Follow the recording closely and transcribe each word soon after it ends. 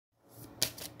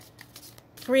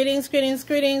Greetings, greetings,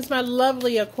 greetings, my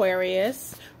lovely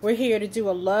Aquarius. We're here to do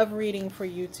a love reading for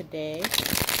you today.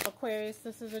 Aquarius,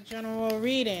 this is a general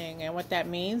reading, and what that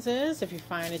means is if you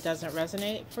find it doesn't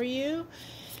resonate for you,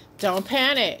 don't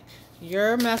panic.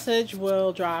 Your message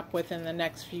will drop within the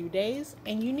next few days,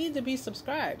 and you need to be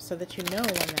subscribed so that you know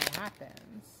when that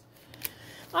happens.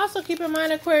 Also, keep in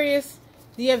mind, Aquarius,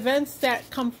 the events that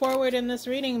come forward in this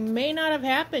reading may not have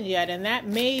happened yet, and that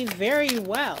may very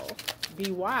well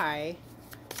be why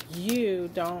you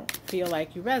don't feel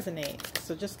like you resonate.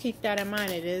 So just keep that in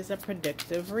mind. It is a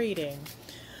predictive reading.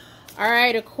 All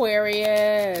right,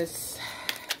 Aquarius.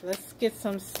 Let's get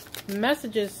some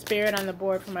messages, Spirit, on the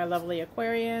board for my lovely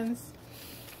Aquarians.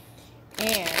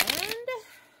 And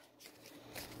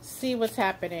see what's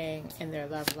happening in their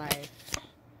love life.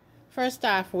 First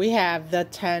off, we have the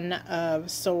Ten of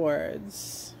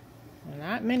Swords.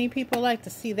 Not many people like to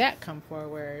see that come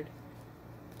forward.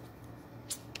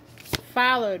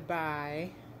 Followed by,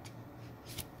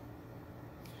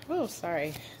 oh,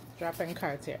 sorry, dropping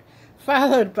cards here.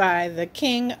 Followed by the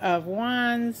King of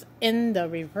Wands in the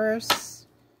reverse.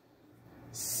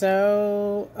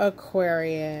 So,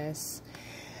 Aquarius,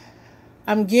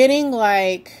 I'm getting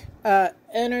like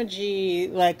energy,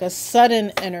 like a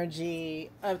sudden energy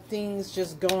of things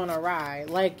just going awry,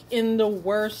 like in the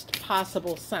worst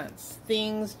possible sense.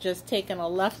 Things just taking a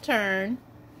left turn,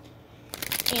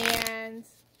 and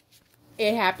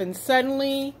it happens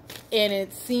suddenly, and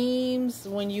it seems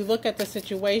when you look at the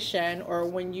situation, or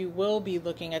when you will be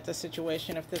looking at the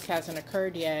situation if this hasn't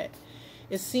occurred yet,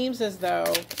 it seems as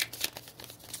though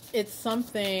it's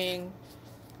something,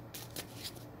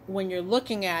 when you're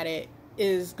looking at it,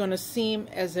 is going to seem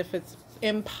as if it's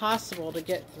impossible to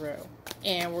get through.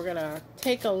 And we're going to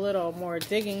take a little more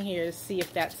digging here to see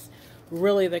if that's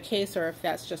really the case or if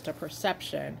that's just a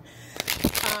perception.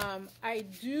 I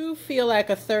do feel like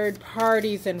a third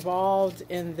party's involved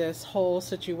in this whole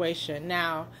situation.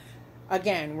 Now,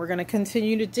 again, we're going to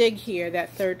continue to dig here. That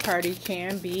third party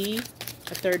can be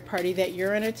a third party that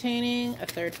you're entertaining, a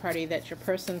third party that your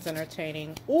person's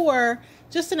entertaining, or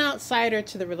just an outsider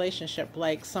to the relationship,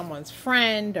 like someone's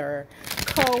friend or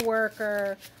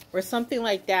co-worker or something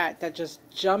like that, that just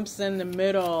jumps in the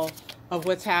middle of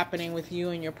what's happening with you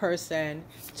and your person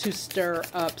to stir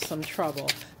up some trouble.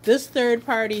 This third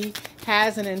party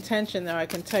has an intention, though, I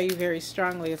can tell you very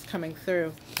strongly it's coming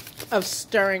through, of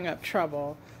stirring up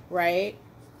trouble, right?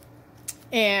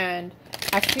 And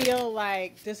I feel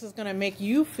like this is going to make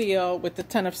you feel, with the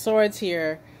Ten of Swords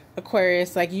here,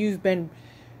 Aquarius, like you've been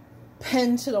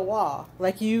pinned to the wall.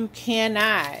 Like you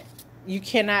cannot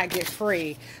get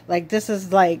free. Like this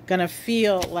is like going to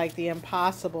feel like the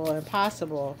impossible.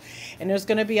 And there's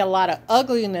going to be a lot of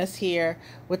ugliness here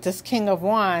with this King of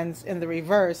Wands in the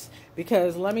reverse.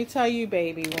 Because let me tell you,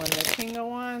 baby, when the King of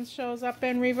Wands shows up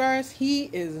in reverse, he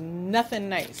is nothing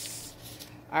nice.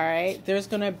 All right? There's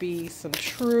going to be some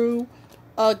true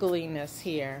ugliness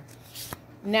here.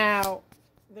 Now,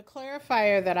 the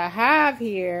clarifier that I have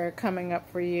here coming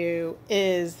up for you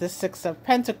is the Six of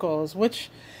Pentacles, which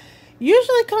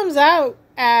usually comes out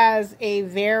as a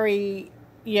very,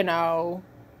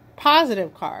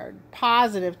 positive card,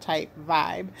 positive type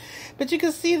vibe. But you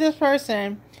can see this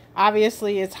person,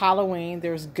 obviously it's Halloween,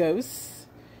 there's ghosts,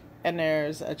 and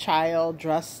there's a child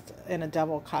dressed in a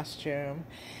devil costume.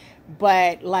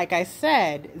 But like I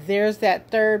said, there's that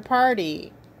third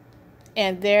party,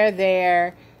 and they're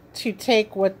there to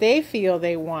take what they feel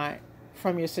they want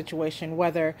from your situation,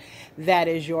 whether that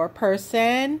is your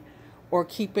person or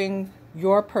keeping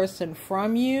your person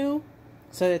from you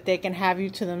so that they can have you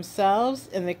to themselves.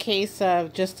 In the case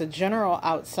of just a general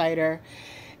outsider,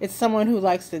 it's someone who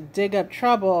likes to dig up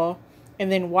trouble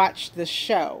and then watch the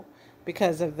show.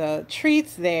 Because of the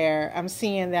treats there, I'm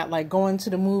seeing that like going to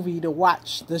the movie to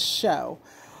watch the show.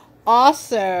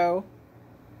 Also,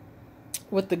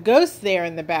 with the ghosts there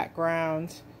in the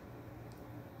background,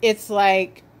 it's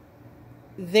like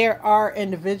there are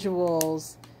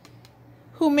individuals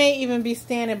who may even be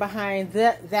standing behind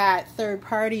that third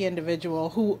party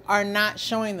individual who are not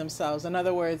showing themselves. In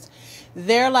other words,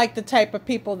 they're like the type of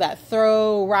people that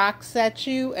throw rocks at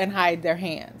you and hide their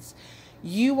hands.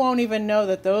 You won't even know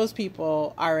that those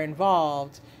people are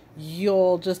involved.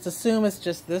 You'll just assume it's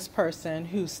just this person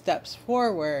who steps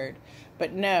forward,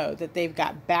 but know that they've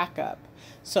got backup.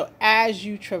 So as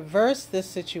you traverse this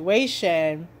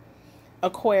situation,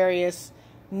 Aquarius,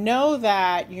 know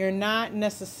that you're not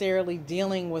necessarily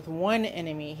dealing with one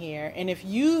enemy here. And if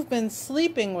you've been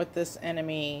sleeping with this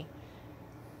enemy,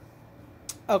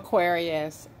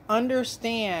 Aquarius,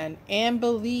 understand and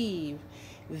believe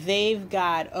they've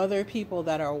got other people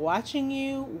that are watching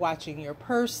you, watching your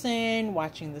person,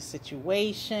 watching the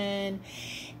situation,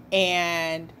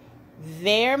 and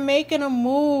they're making a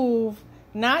move,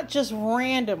 not just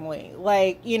randomly,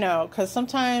 like, you know, because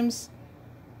sometimes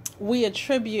we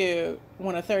attribute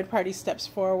when a third party steps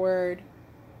forward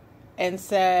and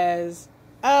says,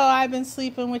 oh, I've been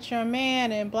sleeping with your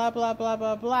man and blah, blah, blah,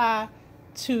 blah, blah,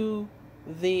 to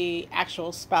the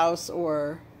actual spouse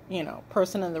or, you know,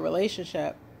 person in the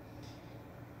relationship.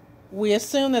 We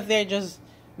assume that they just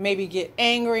maybe get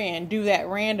angry and do that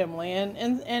randomly.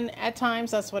 And at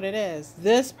times that's what it is.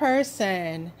 This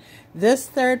person, this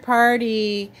third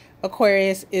party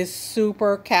Aquarius, is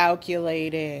super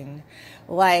calculating.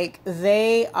 Like,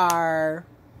 they are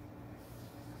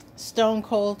stone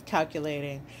cold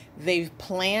calculating. They've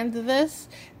planned this.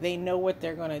 They know what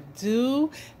they're going to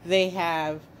do. They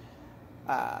have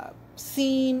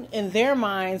seen in their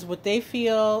minds what they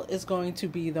feel is going to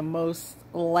be the most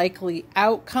likely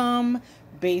outcome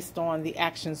based on the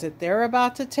actions that they're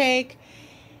about to take.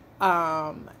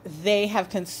 They have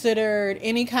considered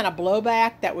any kind of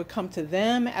blowback that would come to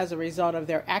them as a result of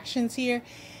their actions here.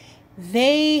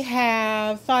 They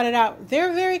have thought it out.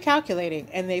 They're very calculating,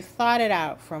 and they've thought it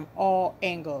out from all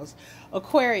angles.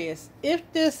 Aquarius, if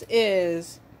this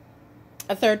is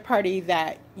a third party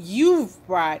that you've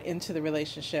brought into the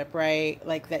relationship, right?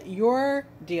 Like that you're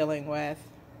dealing with,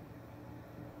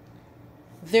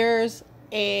 there's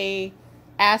a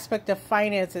aspect of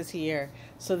finances here.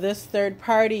 So this third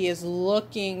party is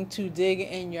looking to dig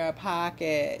in your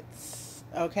pockets,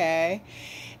 okay?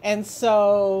 And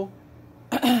so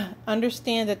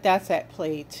understand that that's at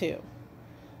play too,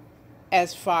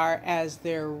 as far as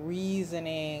their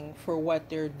reasoning for what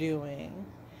they're doing,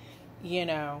 you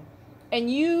know. And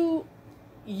you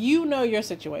know your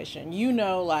situation. You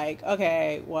know, like,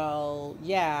 okay, well,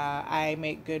 yeah, I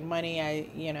make good money.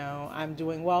 I'm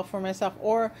doing well for myself.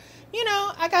 Or, you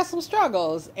know, I got some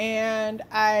struggles and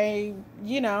I'm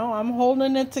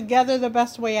holding it together the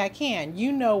best way I can.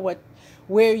 You know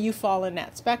where you fall in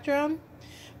that spectrum.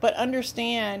 But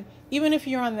understand, even if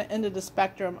you're on the end of the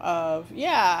spectrum of,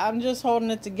 yeah, I'm just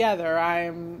holding it together,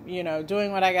 I'm,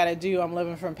 doing what I got to do, I'm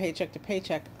living from paycheck to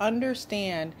paycheck,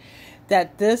 understand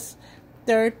that this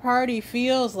third party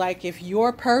feels like if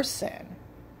your person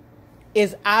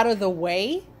is out of the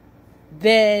way,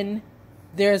 then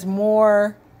there's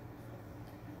more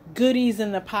goodies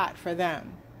in the pot for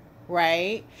them,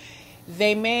 right?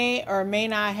 They may or may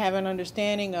not have an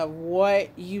understanding of what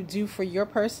you do for your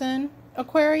person,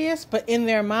 Aquarius, but in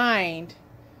their mind,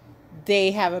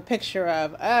 they have a picture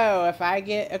of, oh, if I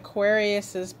get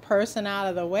Aquarius's person out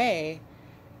of the way,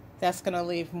 that's going to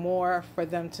leave more for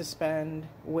them to spend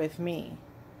with me,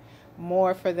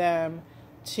 more for them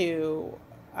to,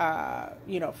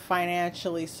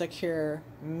 financially secure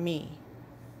me.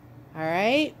 All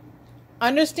right?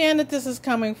 Understand that this is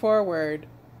coming forward,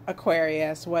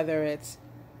 Aquarius, whether it's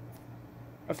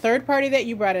a third party that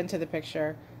you brought into the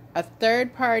picture, a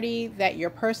third party that your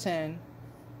person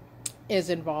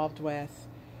is involved with,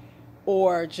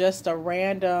 or just a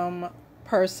random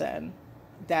person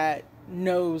that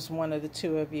knows one of the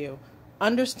two of you.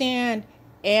 Understand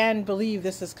and believe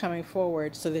this is coming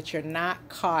forward so that you're not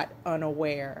caught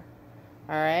unaware.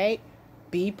 All right?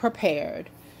 Be prepared.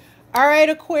 All right,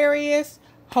 Aquarius.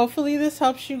 Hopefully this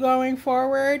helps you going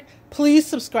forward. Please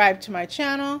subscribe to my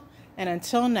channel. And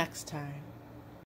until next time.